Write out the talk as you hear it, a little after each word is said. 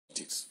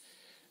politics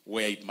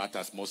where it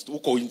matters most.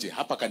 Uko nje,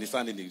 hapa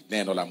kanisani ni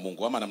neno la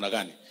Mungu ama namna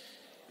gani?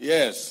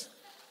 Yes.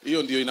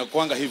 Hiyo ndio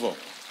inakuanga hivyo.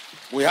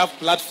 We have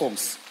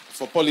platforms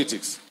for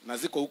politics. Na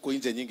ziko huko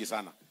nje nyingi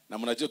sana. Na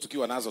mnajua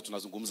tukiwa nazo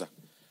tunazungumza.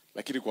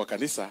 Lakini kwa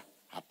kanisa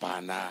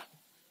hapana.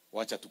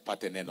 Wacha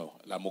tupate neno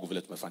la Mungu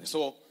vile tumefanya.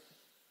 So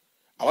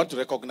I want to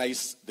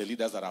recognize the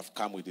leaders that have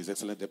come with His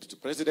Excellent Deputy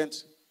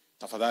President.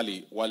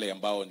 Tafadhali wale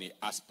ambao ni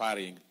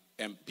aspiring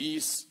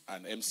MPs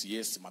and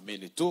MCAs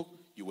simameni tu,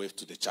 you wave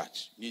to the church.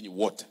 Nyinyi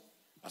wote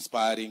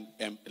aspiring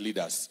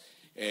leaders.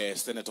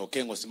 Senator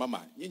Okengo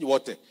simama. Nyinyi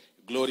wote,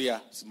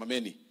 Gloria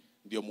simameni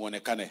ndio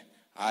muonekane.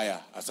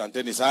 Haya,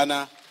 asanteni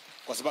sana.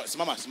 Kwa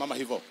sababu simama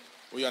hivyo.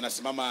 Huyo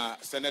anasimama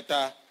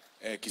Senator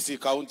Kisii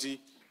County,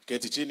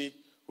 keti chini.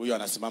 Huyo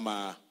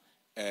anasimama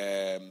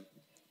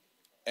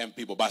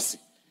MP Bobasi.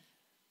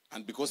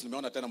 And because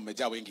nimeona tena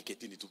mmejaa wengi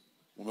ketini tu.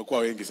 Mmekuwa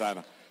wengi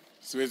sana.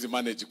 Siwezi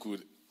manage ku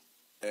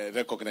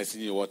recognize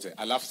nyinyi wote.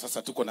 Alafu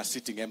sasa tuko na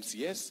sitting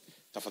MCS.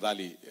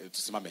 Tafadhali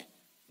tusimame.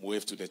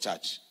 Wave to the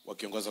church.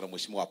 Wakiongozwa na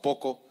Mheshimiwa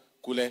Apoko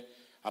kule.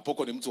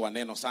 Apoko ni mtu wa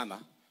neno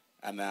sana.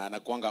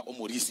 Anakuanga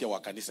omorisia wa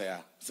kanisa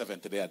ya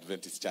Seventh Day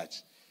Adventist Church.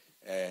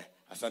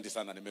 Asante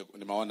sana,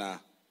 nimeona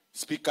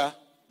speaker,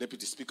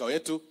 deputy speaker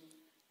wetu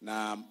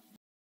na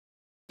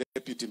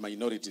deputy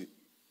minority.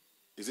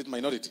 Is it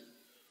minority?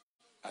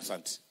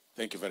 Asante.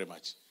 Thank you very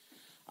much.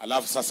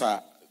 Alafu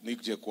sasa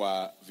nije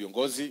kwa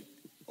viongozi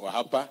wa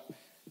hapa.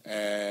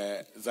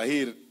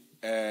 Zahir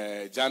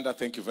Janda,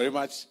 thank you very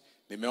much.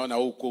 Nimeona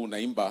huko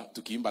unaimba,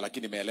 tukiimba,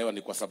 lakini nimeelewa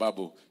ni kwa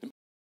sababu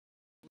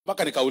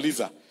mpaka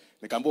nikauliza,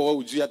 nikaambiwa wewe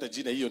hujui hata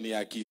jina hiyo ni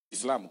ya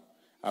Kiislamu.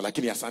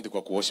 Lakini asante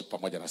kwa kuworship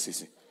pamoja na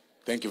sisi.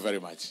 Thank you very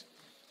much.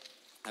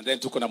 And then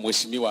tuko na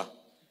Mheshimiwa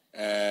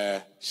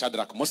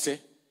Shadrack Mose,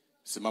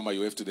 simama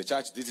you wave to the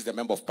church. This is the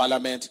member of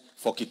parliament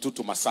for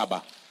Kitutu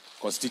Masaba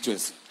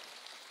constituency.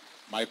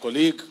 My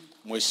colleague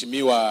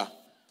Mheshimiwa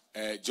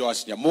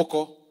Joash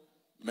Nyamuko,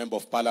 member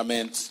of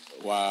parliament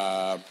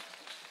wa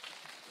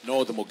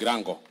North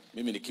Mugirango,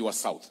 mimi nikiwa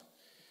South.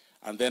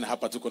 And then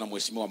hapa tuko na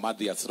Mheshimiwa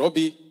Mathias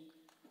Robi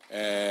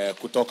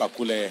kutoka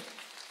kule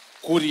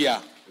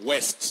Kuria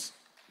West.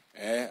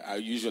 I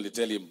usually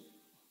tell him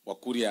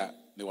Wakuria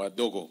ni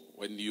wadogo.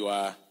 When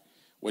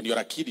you're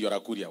a kid, you're a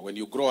Kuria. When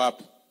you grow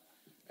up,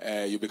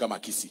 you become a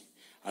kisii.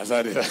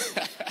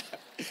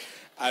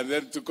 And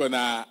then tuko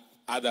na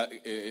other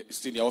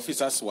senior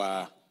officers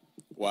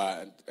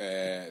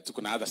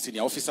tuko na other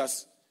senior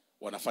officers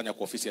wanafanya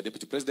kwa ofisi ya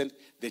deputy president.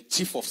 The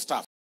chief of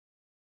staff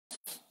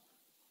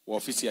wa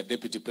ofisi ya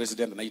deputy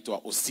president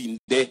anaitwa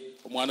Osinde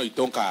Omwano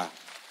Itonka,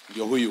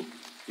 ndio huyu.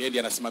 Yeye ndiye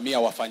anasimamia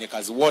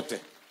wafanyakazi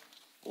wote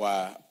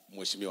wa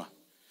mheshimiwa.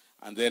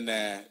 And then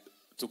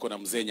tuko na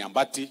mzee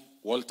Nyambati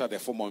Walter, the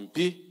former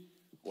MP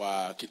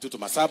wa Kitutu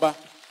Masaba,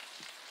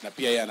 na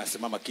pia yeye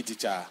anasimama kiti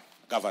cha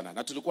governor.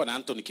 Na tulikuwa na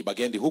Anthony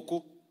Kibagendi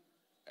huku,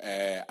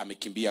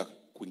 amekimbia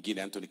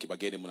kwingine. Anthony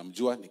Kibagendi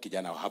mnamjua, ni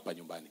kijana wa hapa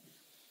nyumbani.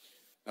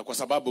 Na kwa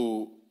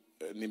sababu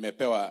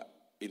nimepewa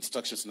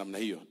instructions namna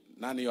hiyo,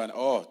 nani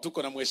hiyo?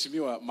 Tuko na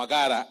mheshimiwa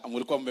Magara,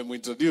 mlikuwa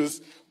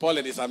mmemintroduce.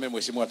 Pole nisamee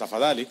mheshimiwa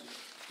tafadhali.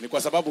 Ni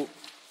kwa sababu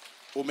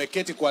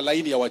umeketi kwa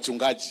laini ya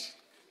wachungaji.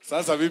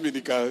 Sasa mimi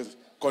nika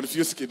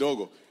confuse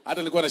kidogo.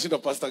 Hata nilikuwa nashinda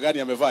pastor gani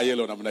amevaa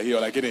yellow namna hiyo,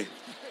 lakini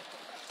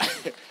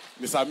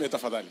nisamee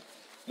tafadhali.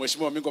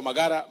 Mheshimiwa Mingo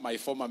Magara, my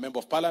former member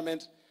of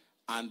parliament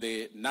and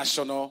the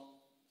national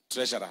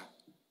treasurer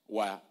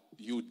wa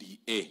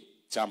UDA,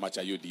 chama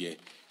cha UDA.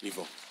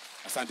 Hivyo.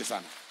 Asante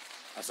sana.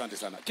 Asante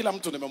sana. Kila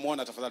mtu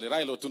nimemuona tafadhali.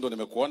 Raila Otundo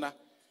nimekuona.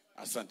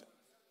 Asante.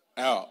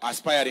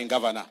 Aspiring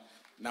governor.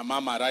 Na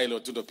mama Raila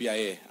Otundo pia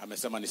yeye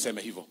amesema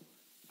niseme hivyo.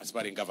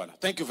 Aspiring governor.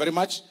 Thank you very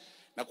much.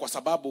 Na kwa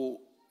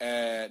sababu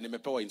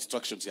nimepewa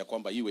instructions ya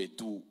kwamba iwe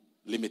too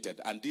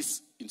limited, and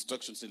these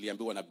instructions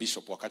niliambiwa na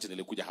bishop wakati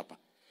nilikuja hapa.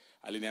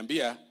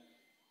 Aliniambia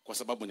kwa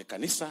sababu ni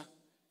kanisa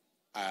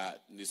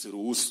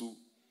nisiruhusu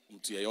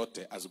mtu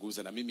yeyote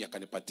azungumze na mimi,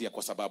 akanipatia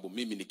kwa sababu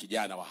mimi ni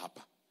kijana wa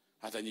hapa.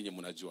 Hata nyinyi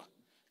mnajua.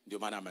 Ndio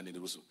maana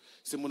ameniruhusu.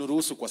 Si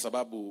mniruhusu kwa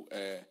sababu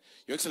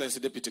Your Excellency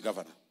Deputy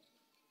Governor,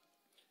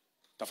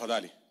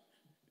 tafadhali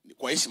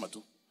kwa heshima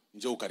tu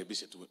njoo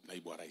ukaribishe tu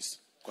naibu wa rais,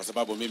 kwa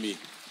sababu mimi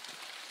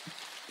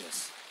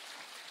yes.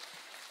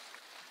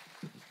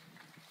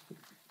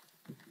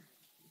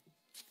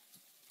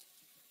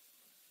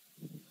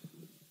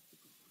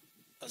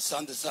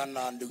 Asante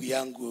sana ndugu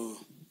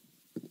yangu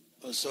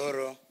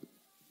Osoro,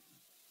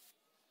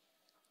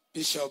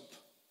 Bishop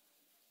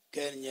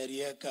Ken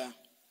Nyerieka,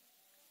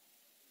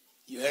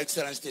 Your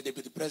Excellency the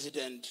Deputy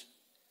President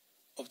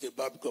of the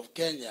Republic of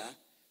Kenya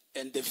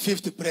and the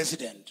 5th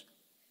President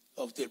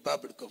of the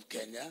Republic of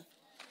Kenya,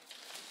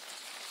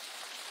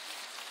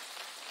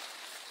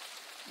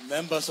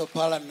 members of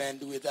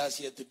Parliament with us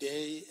here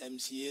today,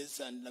 MCAs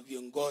and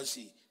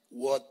viongozi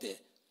wote.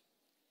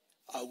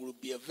 I will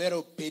be a very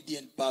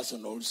obedient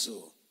person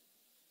also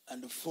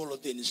and follow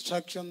the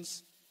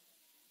instructions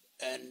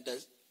and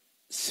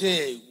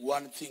say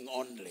one thing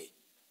only.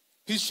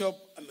 Bishop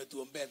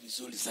ametuombea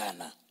vizuri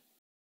sana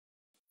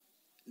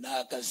na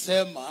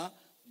akasema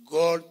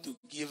God to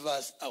give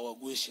us our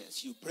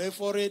wishes. You pray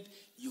for it,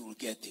 you will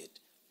get it.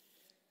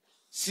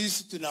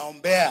 Sisi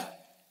tunaombea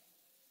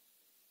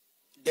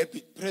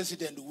Deputy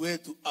President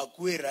wetu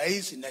akuwe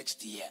rais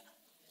next year.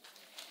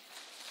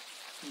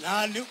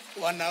 Nani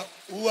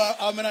who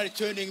are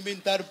joining me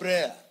in that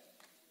prayer?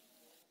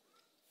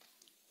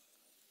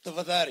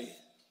 Tafadhali,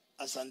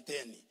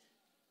 asanteni.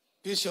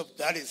 Bishop,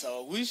 that is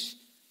our wish,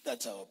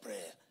 that's our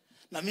prayer.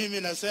 Na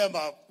mimi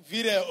nasema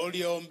vile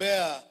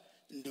uliombea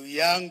ndugu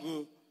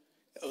yangu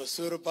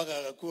Osoro paka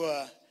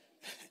akakuwa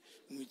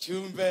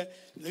mchumbe,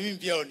 na mimi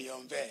pia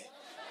uniombee.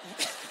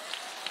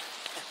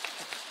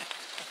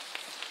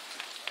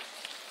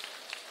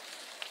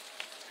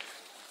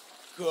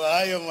 Kwa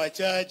hayo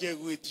machache,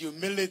 with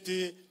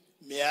humility,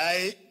 may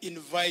I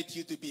invite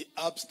you to be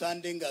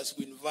upstanding as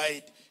we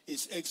invite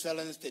His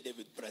Excellency the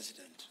Deputy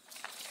President.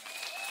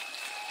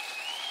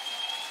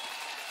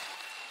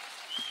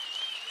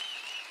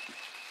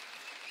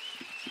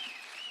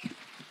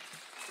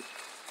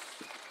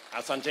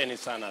 Asanteni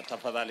sana,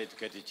 tafadhali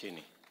tuketi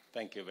chini.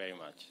 Thank you very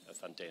much.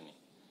 Asanteni.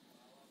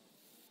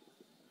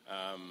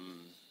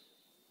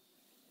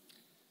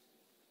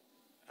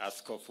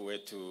 Askofu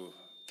wetu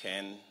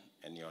Ken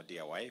and your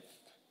dear wife,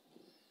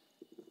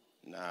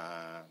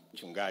 na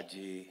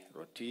mchungaji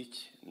Rotich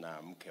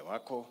na mke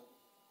wako,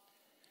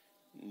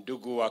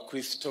 ndugu wa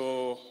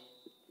Kristo,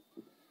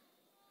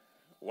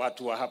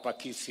 watu wa hapa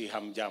Kisii,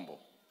 hamjambo.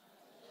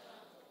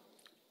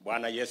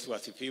 Bwana Yesu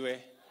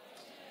asifiwe.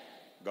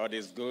 God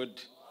is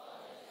good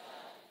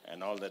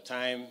and all the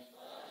time.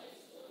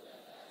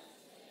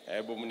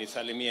 Hebu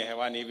mnisalimie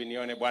hewani hivi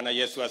nione. Bwana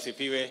Yesu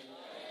asifiwe.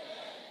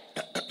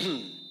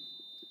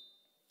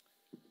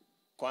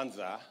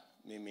 Kwanza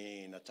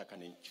mimi nataka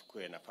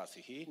nichukue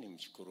nafasi hii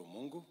nimshukuru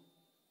Mungu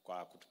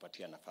kwa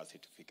kutupatia nafasi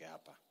tufike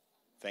hapa.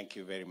 Thank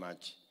you very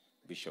much,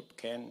 Bishop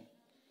Ken,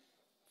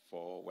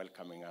 for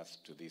welcoming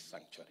us to this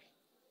sanctuary.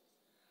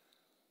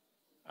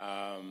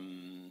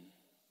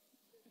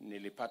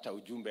 Nilipata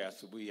ujumbe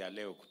asubuhi ya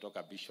leo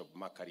kutoka Bishop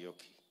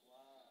Makarioki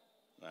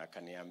na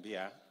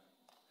akaniambia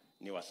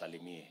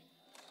niwasalimie.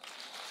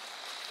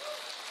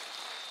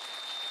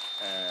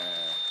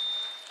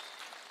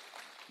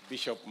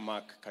 Bishop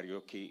Mark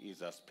Karaoke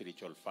is a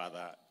spiritual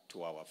father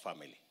to our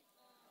family.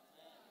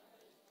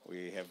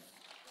 We have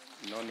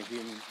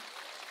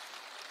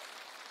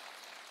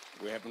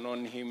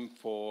known him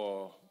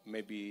for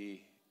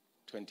maybe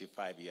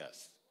 25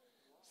 years.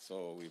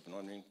 So we've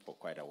known him for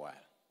quite a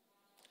while.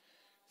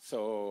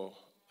 So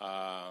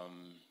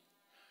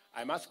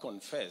I must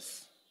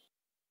confess,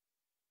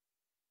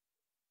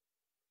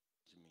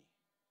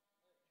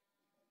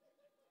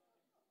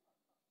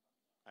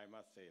 I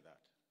must say that.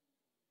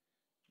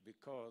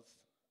 Because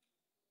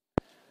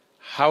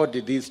how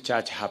did this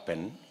church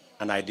happen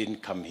and I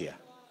didn't come here?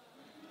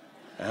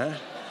 Huh?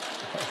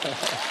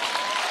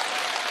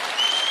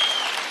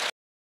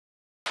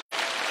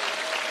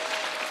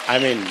 I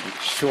mean,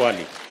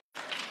 surely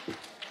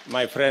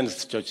my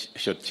friends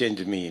should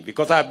change me,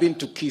 because I've been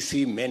to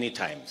Kisii many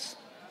times.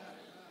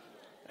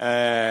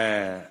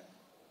 And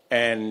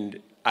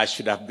I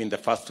should have been the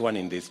first one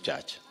in this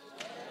church.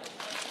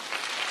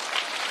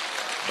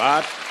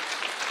 But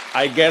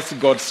I guess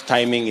God's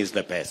timing is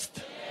the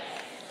best.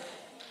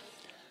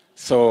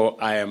 So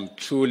I am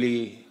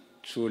truly,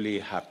 truly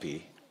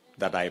happy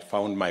that I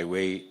found my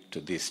way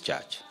to this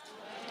church.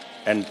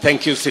 And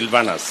thank you,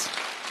 Silvanus.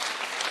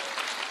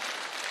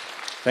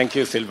 Thank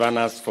you,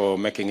 Silvanus, for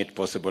making it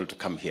possible to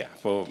come here,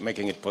 for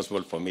making it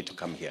possible for me to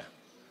come here.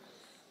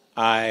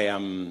 I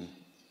am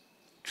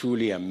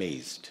truly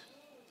amazed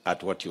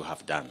at what you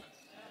have done.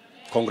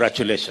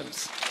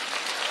 Congratulations.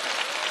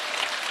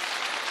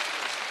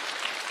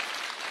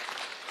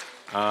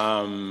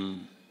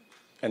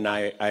 And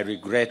I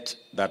regret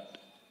that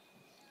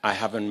I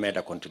haven't made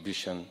a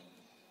contribution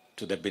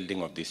to the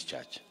building of this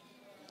church.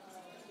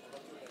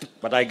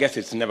 But I guess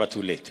it's never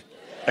too late.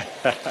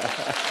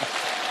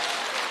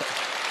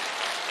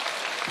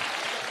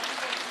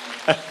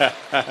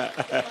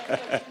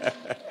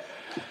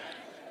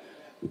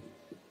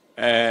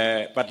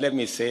 But let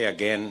me say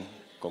again,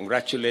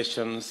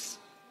 congratulations.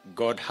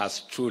 God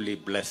has truly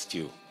blessed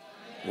you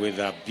with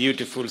a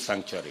beautiful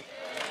sanctuary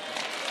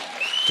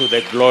to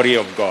the glory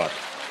of God.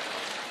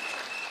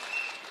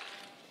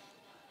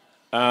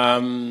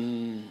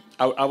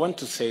 I want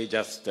to say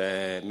just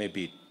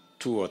maybe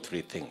 2 or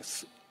 3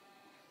 things.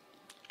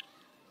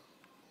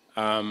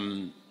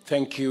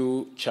 Thank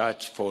you,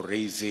 church, for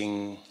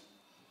raising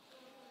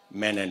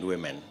men and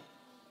women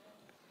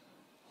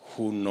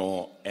who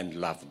know and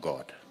love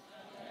God.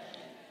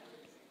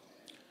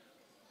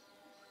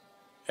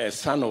 A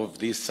son of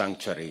this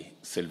sanctuary,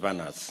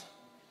 Silvanus,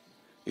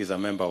 is a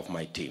member of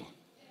my team.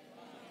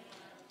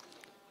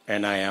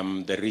 And I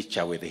am the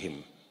richer with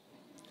him.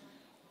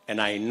 And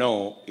I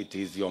know it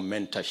is your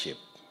mentorship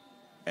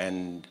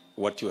and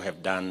what you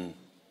have done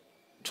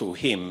to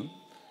him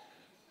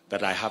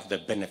that I have the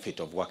benefit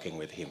of working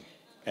with him.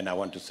 And I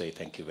want to say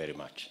thank you very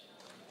much.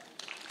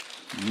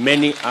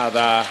 Many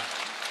other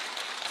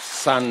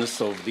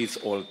sons of this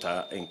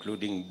altar,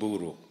 including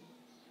Buru,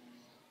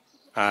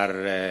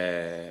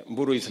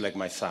 Mburu is like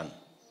my son.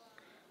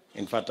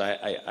 In fact,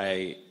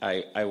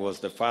 I was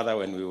the father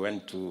when we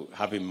went to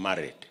have him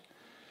married.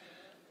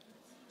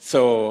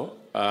 So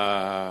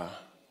I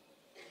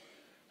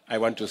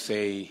want to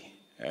say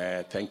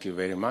thank you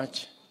very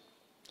much.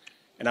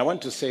 And I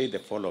want to say the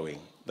following,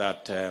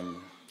 that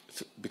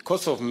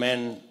because of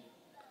men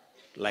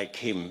like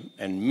him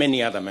and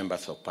many other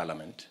members of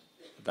parliament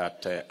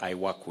that I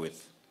work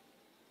with,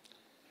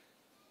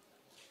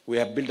 we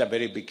have built a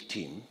very big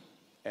team,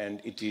 and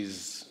it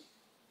is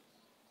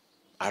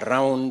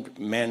around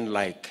men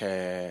like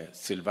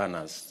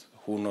Silvanus,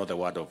 who know the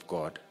word of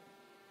God,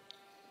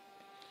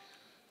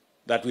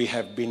 that we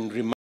have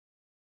been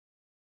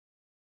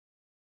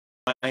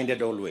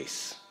reminded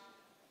always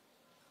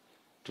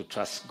to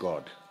trust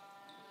God.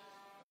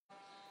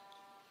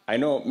 I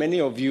know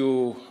many of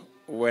you,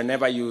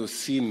 whenever you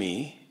see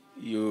me,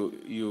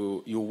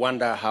 you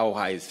wonder how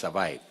I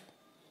survive.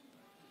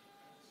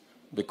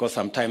 Because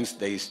sometimes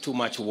there is too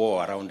much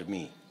war around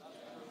me.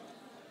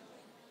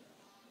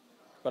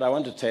 But I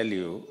want to tell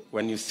you,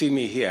 when you see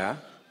me here,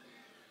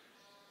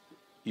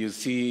 you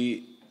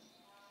see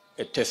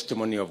a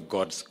testimony of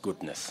God's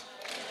goodness.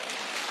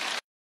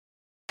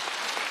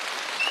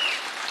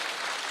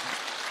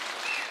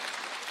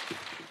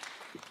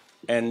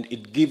 And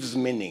it gives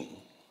meaning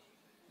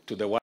to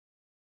the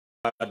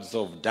words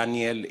of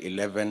Daniel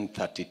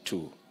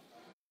 11:32,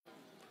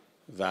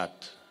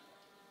 that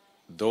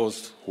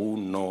those who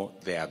know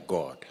their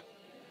God,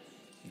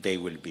 they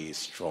will be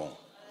strong,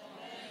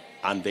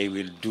 and they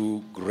will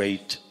do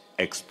great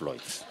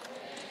exploits.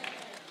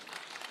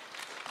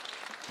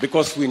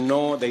 Because we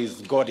know there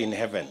is God in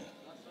heaven.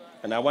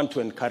 And I want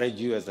to encourage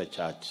you as a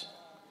church.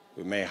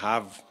 We may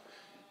have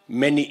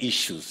many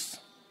issues,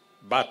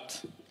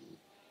 but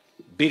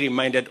be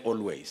reminded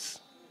always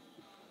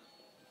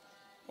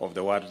of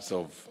the words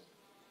of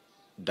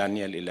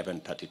Daniel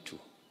 11:32,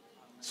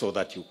 so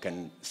that you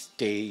can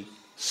stay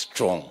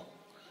strong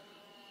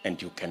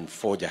and you can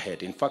forge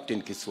ahead. In fact,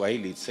 in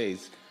Kiswahili it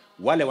says,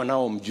 wale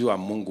wanaomjua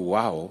Mungu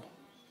wao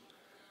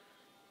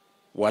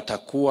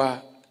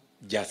watakuwa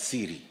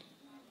jasiri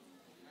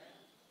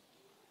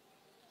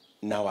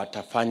na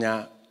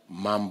watafanya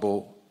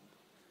mambo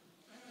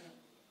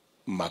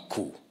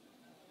makuu.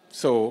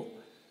 So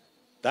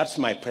that's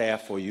my prayer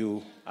for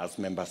you as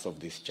members of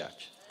this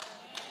church.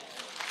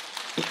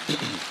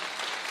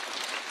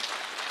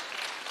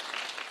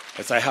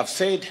 As I have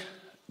said,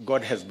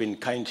 God has been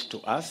kind to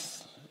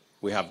us.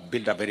 We have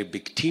built a very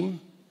big team.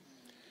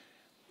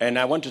 And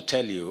I want to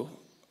tell you,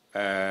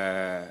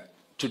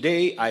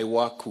 today I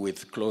work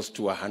with close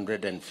to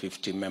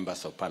 150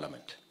 members of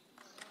parliament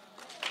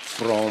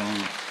from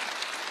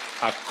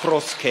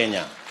across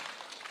Kenya.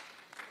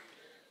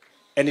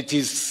 And it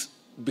is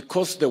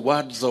because the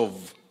words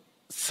of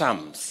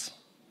Psalms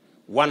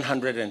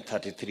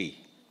 133,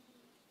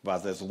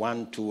 verses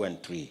 1, 2,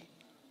 and 3,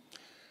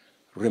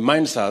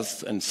 reminds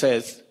us and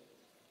says,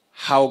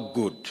 how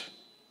good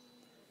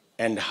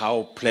and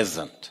how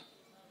pleasant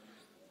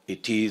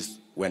it is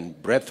when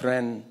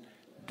brethren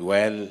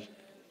dwell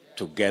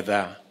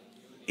together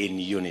in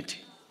unity.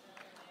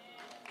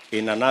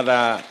 In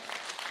another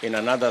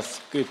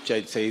scripture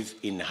it says,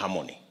 in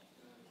harmony.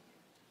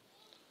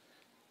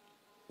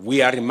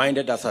 We are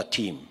reminded as a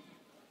team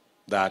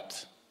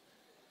that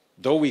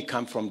though we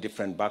come from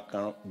different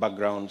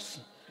backgrounds,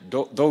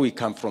 though we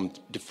come from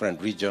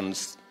different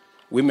regions,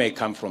 we may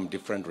come from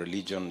different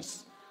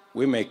religions,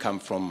 we may come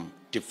from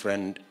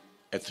different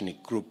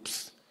ethnic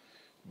groups,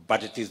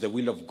 but it is the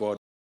will of God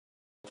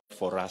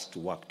for us to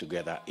work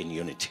together in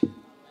unity.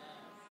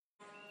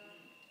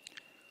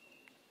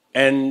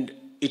 And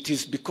it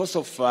is because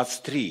of verse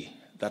 3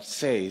 that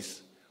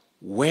says,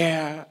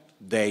 where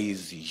there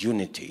is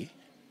unity,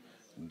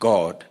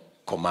 God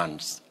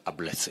commands a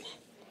blessing.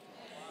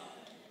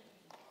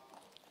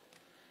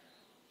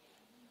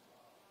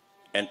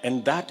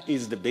 And that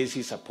is the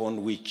basis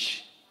upon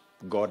which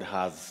God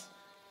has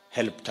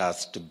helped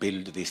us to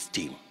build this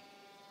team,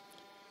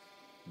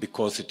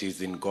 because it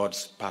is in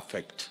God's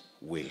perfect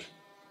will.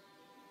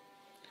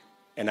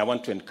 And I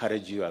want to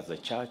encourage you as a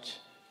church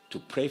to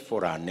pray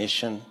for our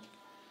nation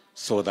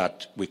so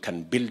that we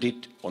can build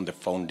it on the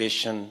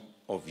foundation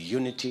of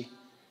unity,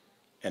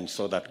 and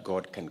so that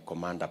God can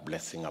command a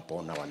blessing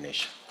upon our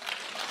nation.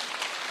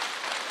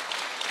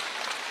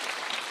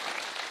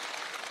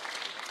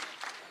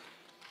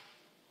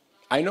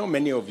 I know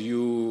many of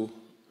you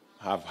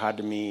have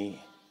heard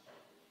me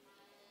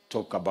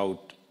talk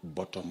about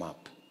bottom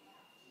up,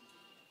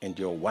 and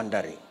you're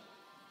wondering,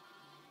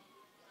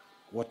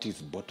 what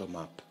is bottom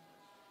up?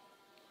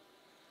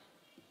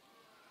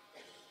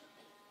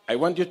 I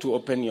want you to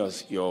open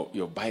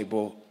your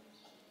Bible,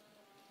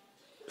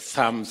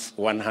 Psalms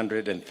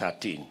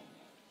 113,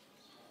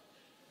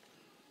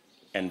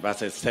 and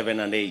verses 7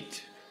 and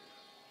 8.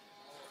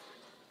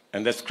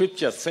 And the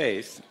scripture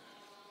says,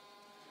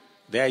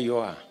 there you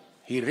are.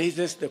 He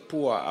raises the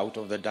poor out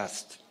of the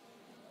dust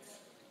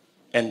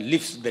and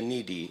lifts the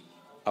needy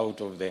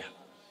out of the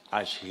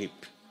ash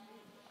heap.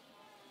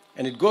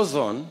 And it goes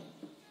on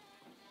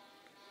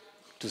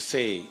to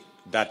say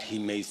that he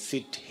may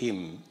sit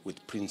him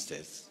with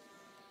princes.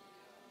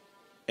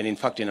 And in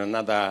fact, in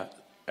another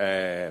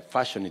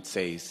fashion, it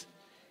says,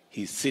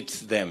 he sits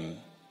them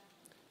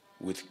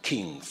with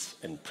kings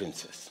and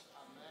princes.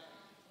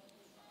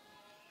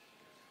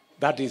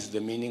 That is the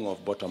meaning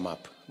of bottom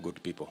up,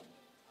 good people.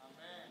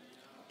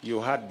 You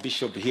had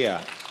Bishop here.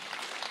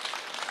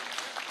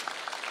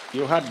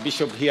 You heard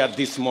Bishop here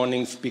this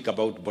morning speak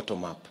about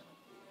bottom up.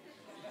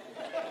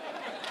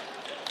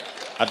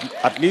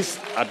 At least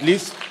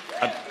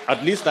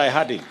I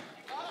heard him.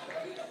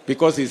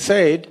 Because he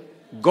said,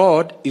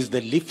 God is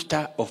the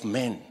lifter of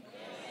men.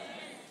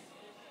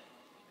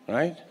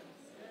 Right?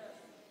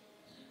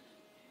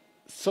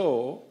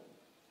 So,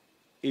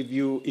 if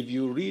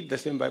you read the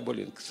same Bible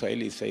in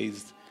Kiswahili, it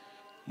says,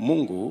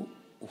 Mungu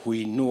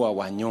huinua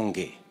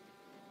wanyonge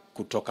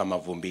kutoka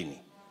mavumbini.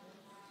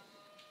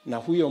 Na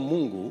huyo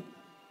Mungu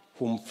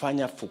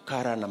humfanya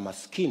fukara na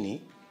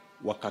maskini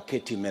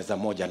wakaketi meza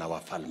moja na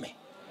wafalme.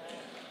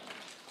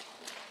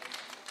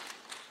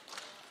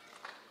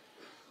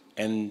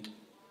 And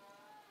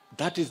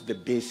that is the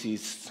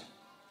basis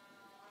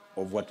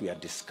of what we are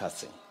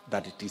discussing,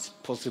 that it is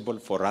possible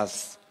for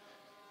us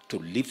to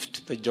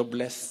lift the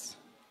jobless,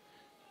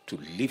 to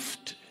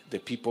lift the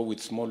people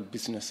with small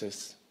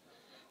businesses,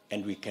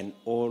 and we can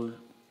all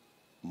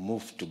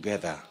move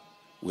together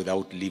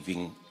without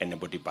leaving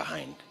anybody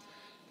behind.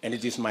 And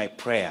it is my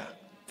prayer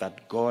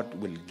that God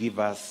will give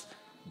us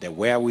the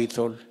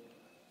wherewithal,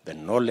 the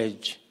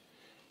knowledge,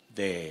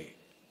 the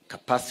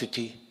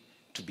capacity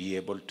to be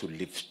able to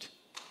lift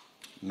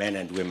men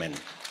and women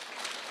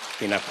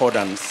in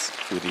accordance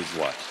with his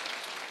word.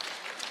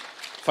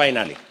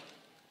 Finally,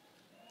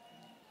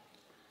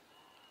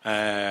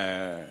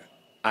 I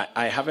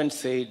haven't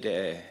said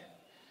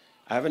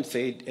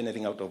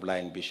anything out of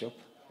line, Bishop,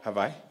 have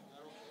I?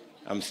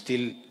 I'm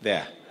still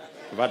there.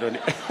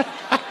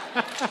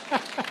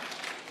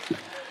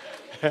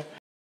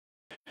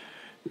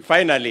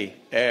 Finally,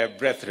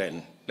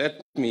 brethren,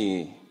 let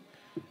me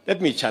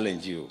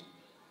challenge you.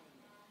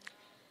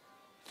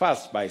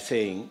 First, by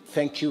saying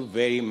thank you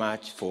very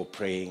much for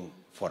praying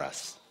for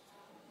us.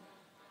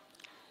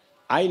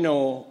 I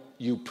know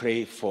you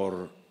pray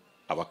for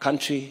our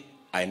country.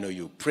 I know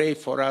you pray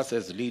for us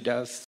as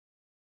leaders.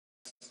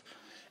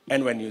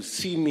 And when you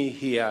see me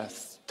here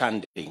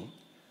standing,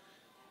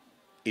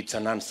 it's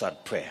an answered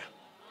prayer.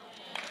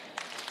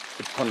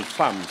 It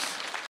confirms.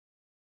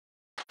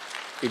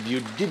 If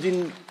you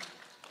didn't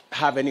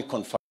have any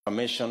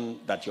confirmation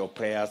that your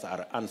prayers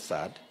are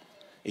answered,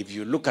 if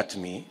you look at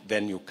me,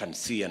 then you can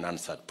see an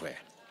answered prayer.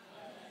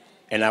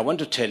 And I want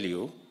to tell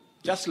you,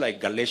 just like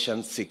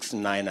Galatians 6,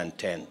 9, and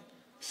 10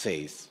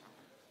 says,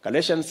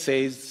 Galatians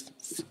says,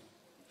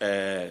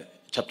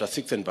 chapter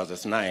 6 and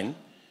verses 9,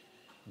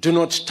 do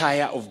not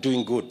tire of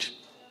doing good.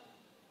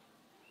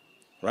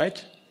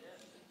 Right?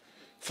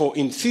 For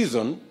in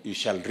season you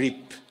shall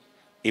reap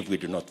if we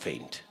do not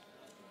faint.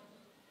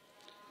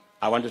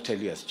 I want to tell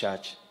you as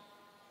church,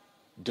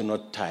 do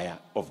not tire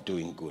of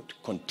doing good.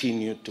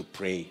 Continue to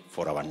pray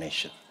for our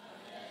nation.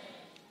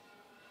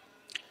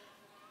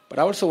 But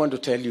I also want to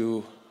tell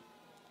you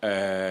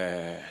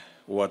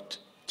what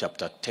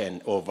chapter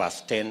 10 or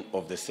verse 10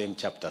 of the same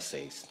chapter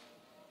says.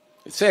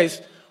 It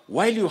says,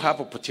 while you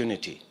have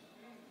opportunity,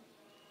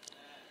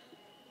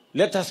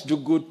 let us do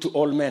good to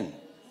all men.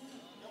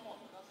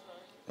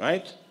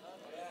 Right?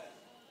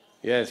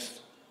 Yes.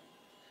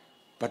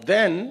 But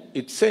then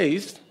it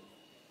says,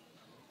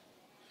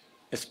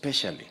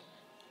 especially.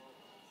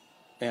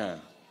 Yeah.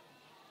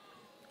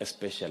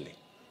 Especially.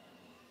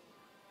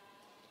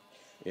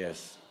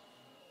 Yes.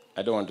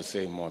 I don't want to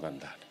say more than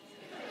that.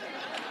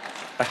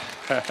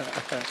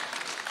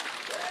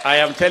 I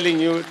am telling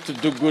you to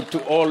do good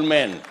to all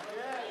men,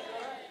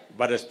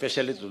 but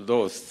especially to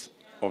those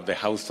of the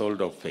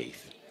household of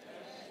faith.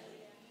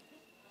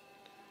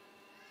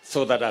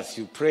 So that as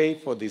you pray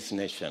for this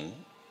nation,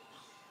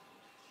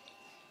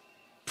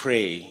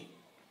 pray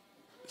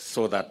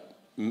so that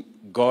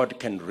God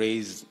can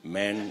raise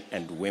men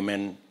and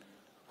women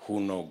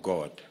who know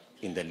God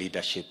in the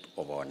leadership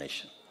of our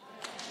nation.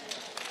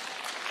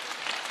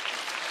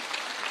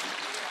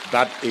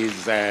 That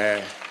is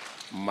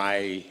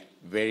my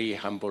very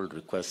humble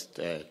request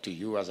to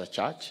you as a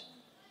church.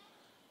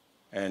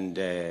 And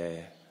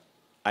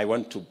I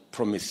want to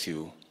promise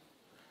you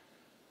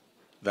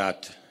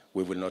that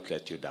we will not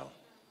let you down.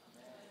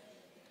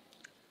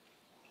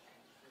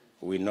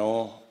 We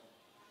know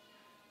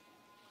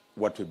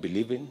what we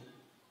believe in,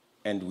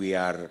 and we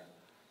are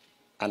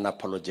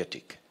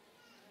unapologetic,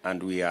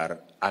 and we are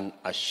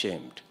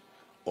unashamed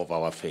of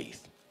our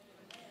faith.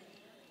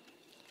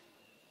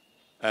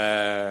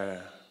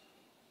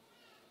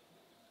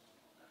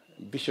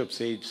 Bishop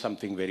said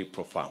something very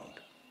profound,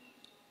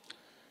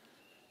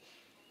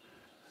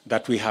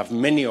 that we have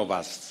many of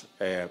us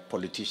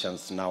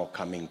politicians now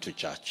coming to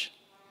church.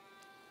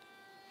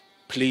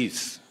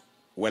 Please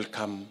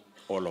welcome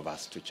all of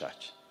us to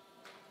church.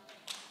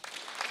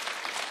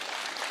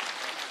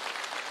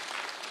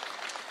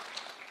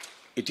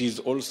 It is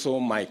also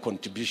my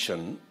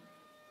contribution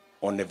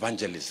on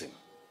evangelism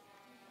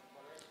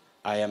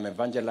I am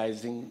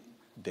evangelizing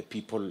the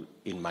people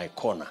in my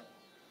corner.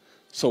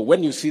 So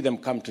when you see them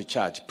come to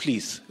church,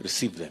 please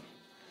receive them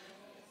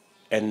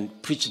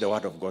and preach the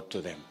word of God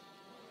to them.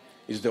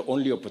 It's the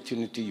only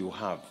opportunity you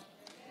have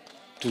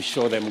to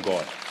show them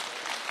God.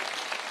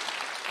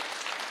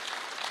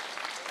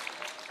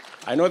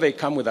 I know they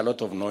come with a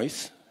lot of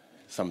noise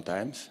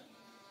sometimes.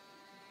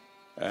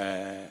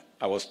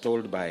 I was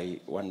told by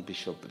one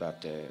bishop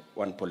that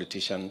one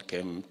politician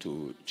came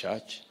to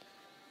church,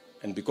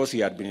 and because he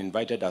had been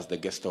invited as the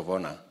guest of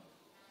honor,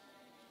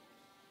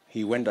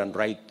 he went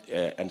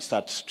and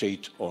sat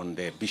straight on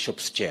the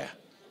bishop's chair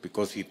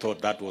because he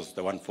thought that was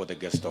the one for the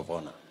guest of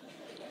honor.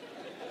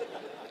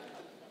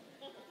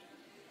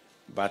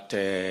 But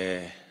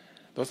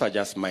those are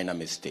just minor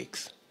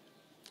mistakes.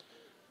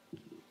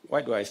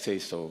 Why do I say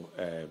so,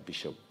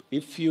 Bishop?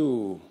 If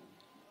you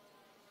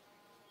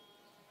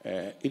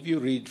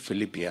read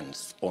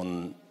Philippians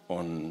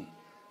on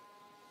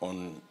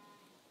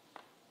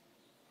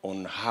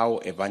how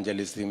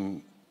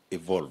evangelism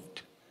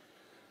evolved,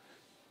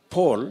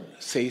 Paul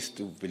says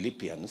to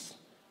Philippians,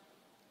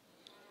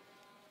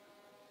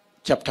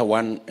 chapter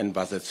 1 and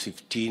verses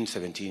 15,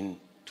 17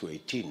 to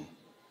 18,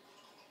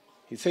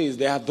 he says,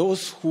 there are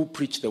those who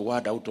preach the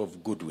word out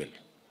of goodwill,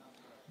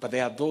 but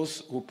there are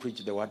those who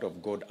preach the word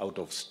of God out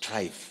of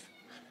strife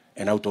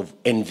and out of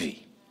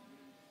envy.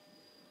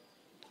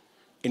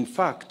 In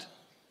fact,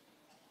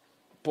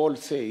 Paul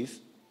says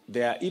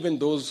there are even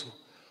those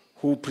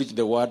who preach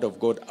the word of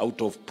God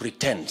out of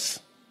pretense.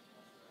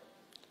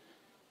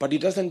 But he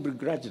doesn't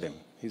begrudge them.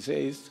 He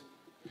says,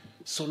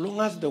 so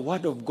long as the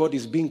word of God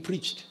is being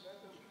preached,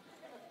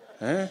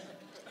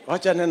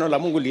 wacha neno la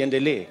Mungu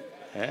liendelee.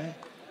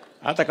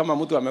 Hata kama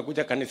mtu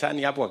amekuja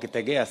kanisani hapo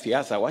akitegea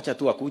siasa, wacha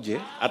tu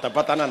akuje,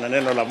 atapatana na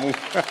neno la Mungu.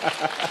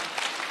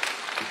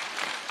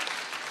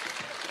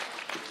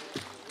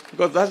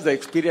 Because that's the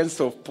experience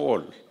of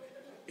Paul,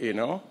 you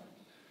know.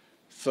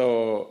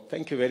 So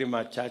thank you very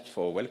much, church,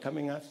 for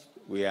welcoming us.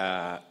 We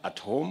are at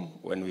home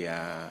when we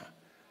are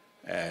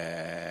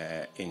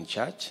in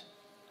church.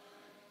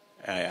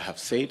 I have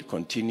said,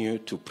 continue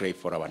to pray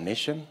for our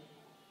nation.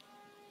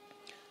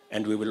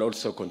 And we will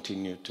also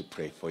continue to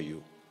pray for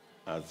you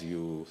as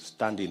you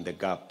stand in the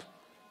gap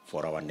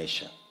for our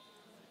nation.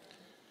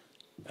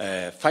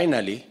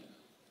 Finally,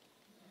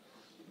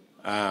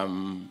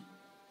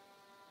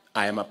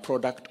 I am a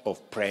product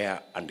of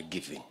prayer and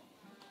giving.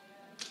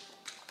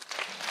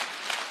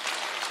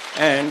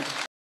 And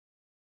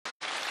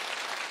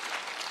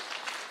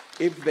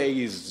if there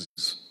is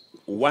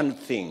one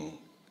thing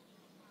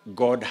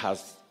God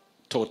has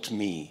taught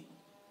me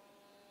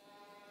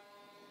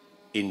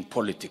in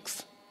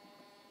politics,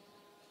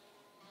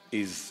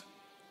 is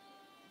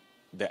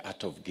the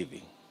art of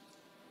giving.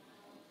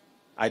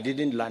 I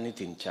didn't learn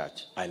it in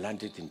church. I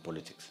learned it in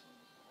politics.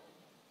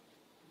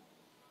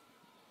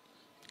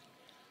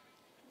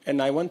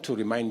 And I want to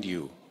remind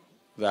you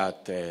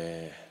that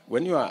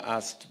when you are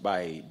asked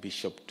by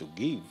Bishop to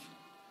give,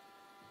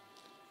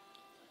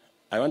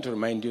 I want to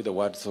remind you the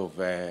words of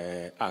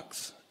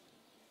Acts.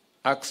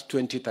 Acts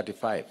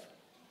 20:35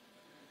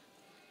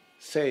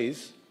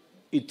 says,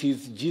 it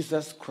is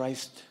Jesus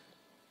Christ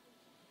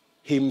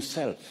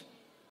himself.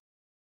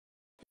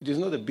 It is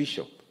not the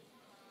bishop.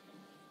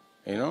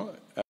 You know,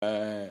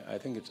 I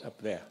think it's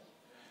up there.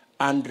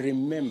 And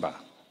remember,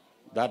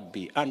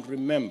 and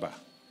remember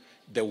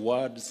the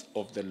words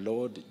of the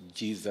Lord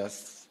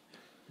Jesus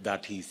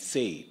that he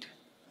said.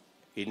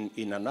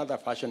 In another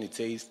fashion, it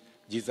says,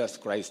 Jesus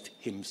Christ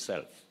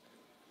himself,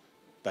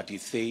 that he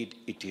said,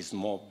 it is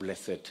more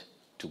blessed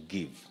to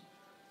give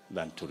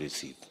than to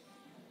receive.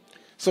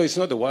 So it's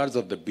not the words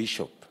of the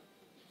bishop.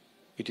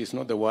 It is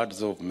not the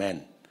words of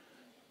men.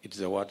 It's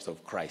the words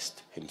of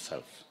Christ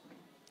himself.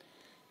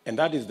 And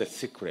that is the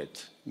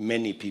secret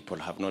many people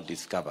have not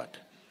discovered.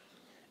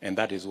 And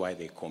that is why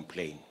they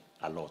complain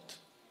a lot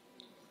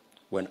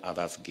when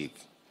others give.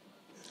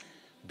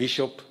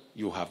 Bishop,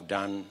 you have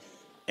done,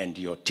 and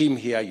your team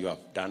here, you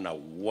have done a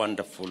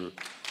wonderful, you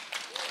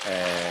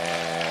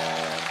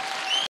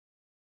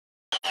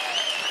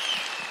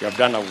have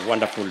done a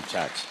wonderful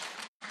church.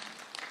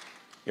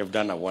 You have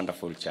done a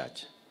wonderful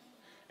church.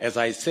 As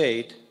I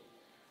said,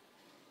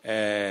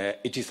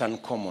 it is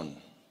uncommon,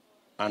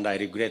 and I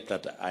regret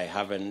that I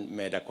haven't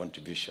made a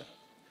contribution.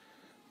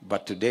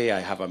 But today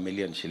I have 1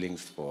 million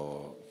shillings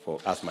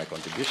as my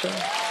contribution.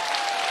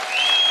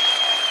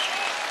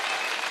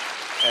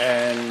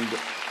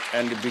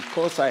 And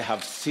because I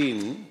have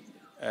seen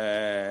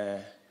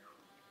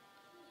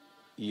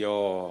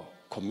your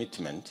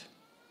commitment,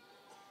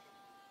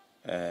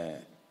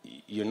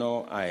 you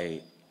know,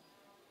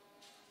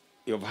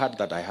 you've heard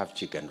that I have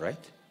chicken,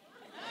 right?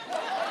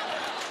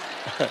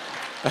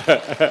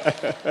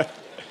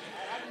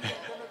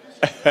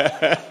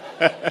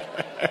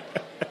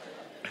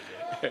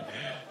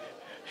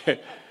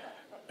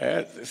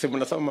 Si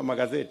mnasoma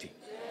magazeti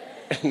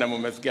na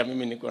mmesikia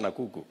mimi niko na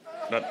kuku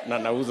na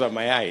nauza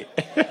mayai.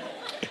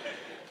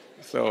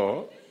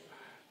 So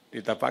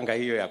nitapanga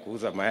hiyo ya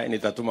kuuza mayai,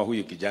 nitatuma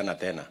huyu kijana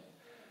tena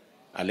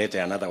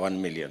alete another 1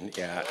 million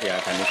ya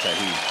kanisa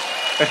hii.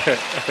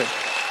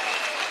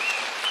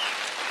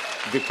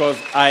 Because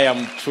I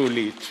am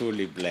truly,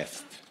 truly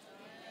blessed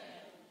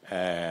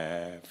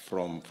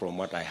from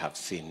what I have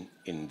seen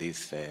in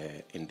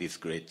this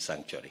great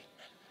sanctuary.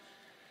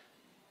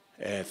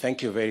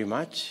 Thank you very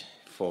much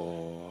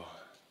for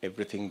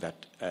everything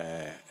that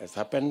has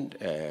happened.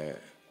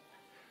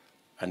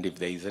 And if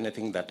there is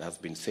anything that has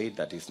been said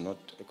that is not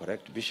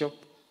correct, Bishop,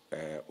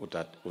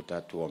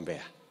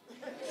 utatuombea.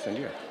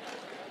 Sindio?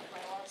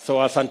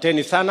 So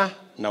asanteni sana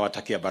na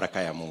watakia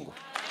baraka ya Mungu.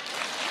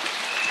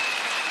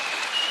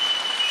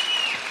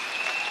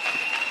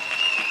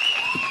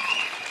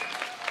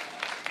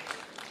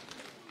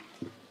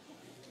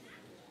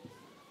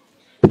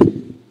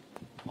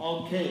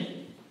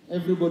 Okay,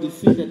 everybody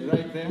seated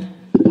right there.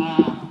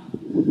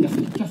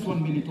 Just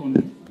 1 minute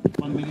only.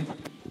 1 minute.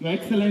 Your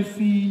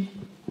Excellency,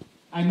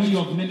 I know you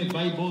have many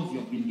Bibles. You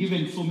have been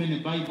given so many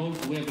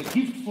Bibles. We have a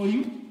gift for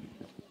you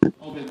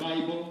of a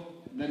Bible.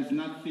 There is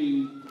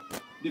nothing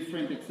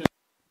different except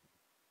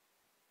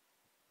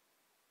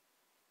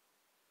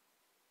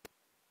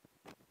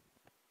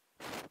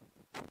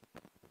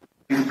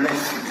God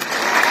bless you.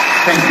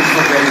 Thank you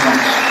so very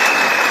much.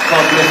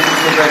 God bless you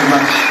so very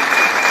much.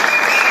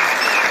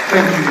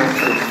 Thank you, my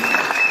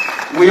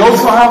friend. We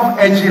also have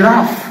a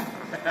giraffe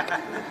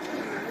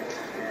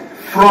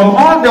from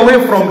all the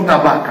way from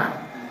Tabaka.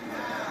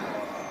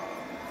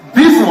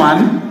 This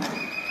one,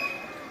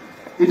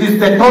 it is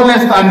the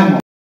tallest animal.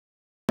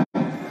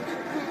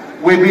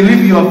 We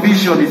believe your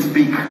vision is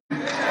big.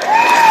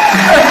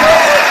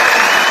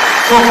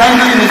 So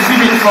kindly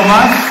receive it from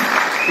us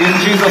in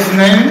Jesus'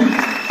 name.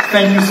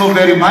 Thank you so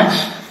very much.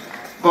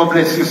 God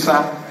bless you,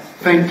 sir.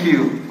 Thank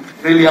you.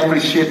 Really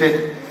appreciate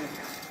it.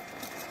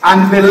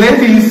 And the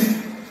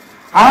ladies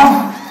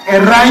have a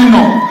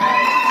rhino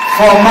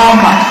for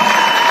Mama.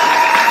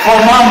 For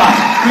Mama.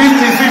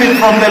 Please receive it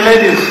from the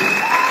ladies.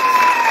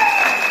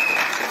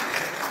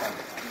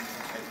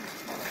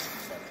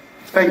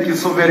 Thank you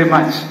so very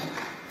much.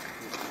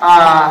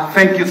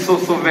 Thank you so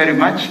very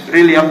much.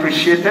 Really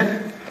appreciate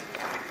it.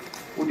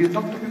 Would you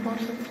talk to people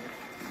outside?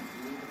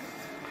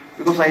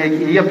 Because I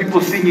hear people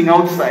singing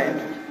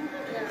outside.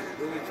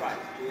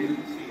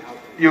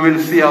 You will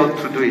see how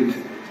to do it.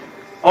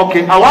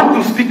 Okay, I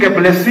want to speak a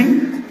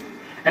blessing,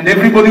 and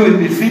everybody will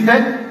be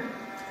seated.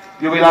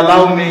 You will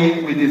allow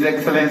me, with His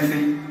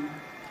Excellency,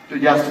 to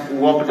just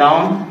walk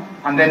down,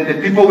 and then the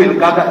people will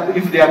gather.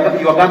 If you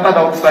are gathered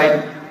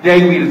outside,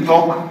 they will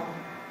talk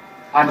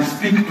and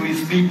speak to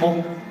His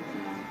people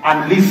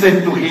and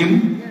listen to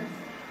Him.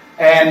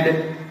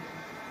 And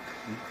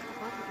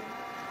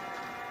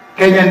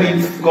Kenya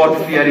needs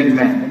God-fearing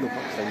men.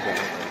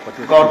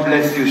 God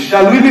bless you.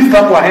 Shall we lift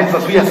up our hands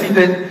as we are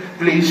seated,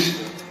 please?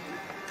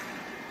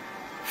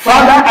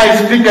 Father, I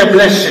speak a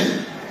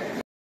blessing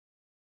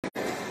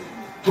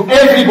to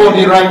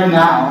everybody right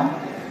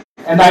now,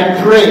 and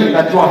I pray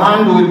that your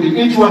hand will be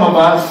each one of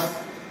us,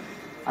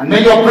 and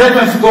may your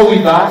presence go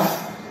with us.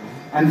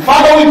 And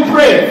Father, we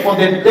pray for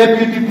the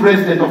Deputy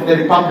President of the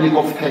Republic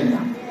of Kenya,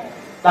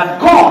 that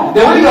God,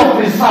 the way you have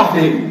preserved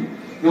him,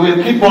 you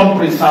will keep on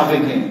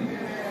preserving him.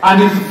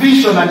 And his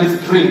vision and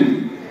his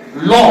dream,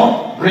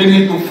 Lord, bring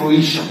it to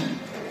fruition.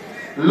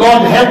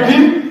 Lord, help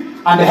him,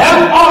 and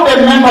help all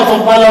the members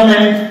of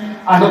parliament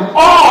and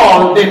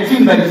all the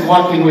team that is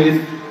working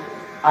with,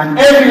 and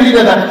every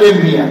leader that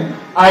came here.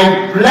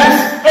 I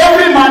bless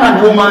every man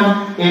and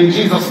woman in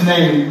Jesus'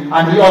 name.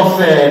 And we all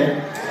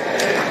said,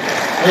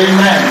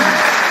 Amen.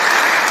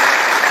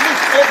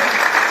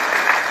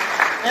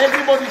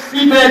 Everybody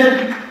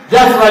seated,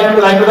 just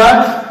like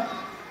that.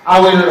 I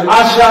will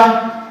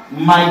usher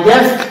my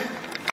guest